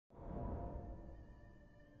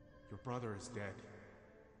brother is dead.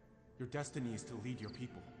 Your destiny is to lead your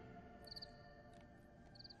people.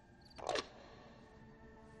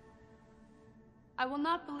 I will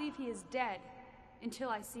not believe he is dead until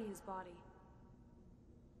I see his body.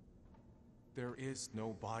 There is no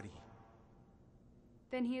body.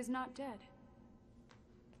 Then he is not dead.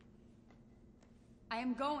 I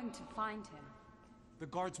am going to find him. The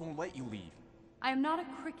guards won't let you leave. I am not a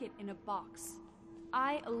cricket in a box.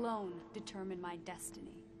 I alone determine my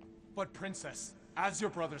destiny. But Princess, as your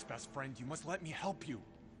brother's best friend, you must let me help you.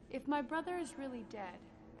 If my brother is really dead,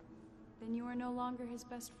 then you are no longer his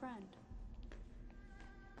best friend.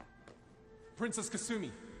 Princess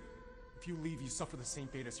Kasumi, if you leave, you suffer the same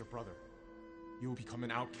fate as your brother. You will become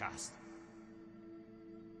an outcast.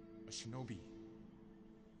 A shinobi.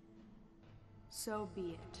 So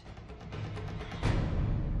be it.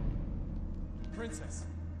 Princess,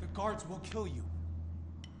 the guards will kill you.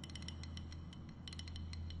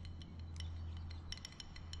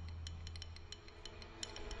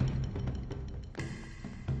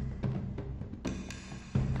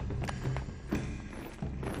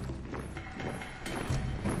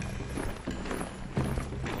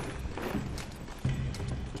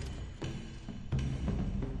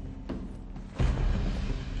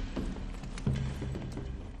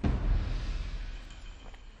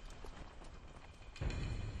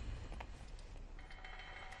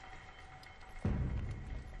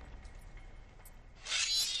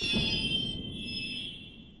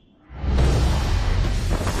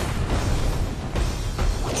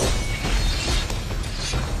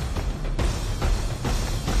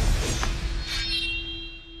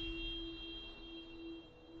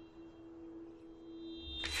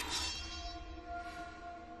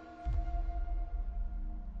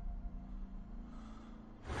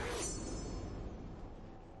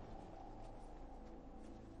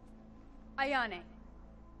 Ayane,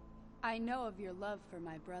 I know of your love for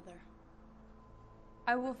my brother.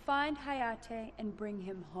 I will find Hayate and bring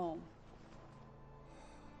him home.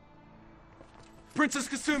 Princess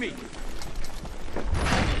Kasumi!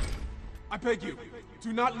 I beg you,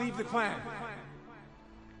 do not leave the clan!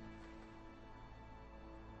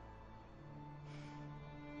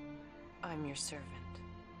 I'm your servant,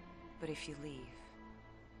 but if you leave,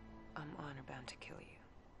 I'm honor bound to kill you.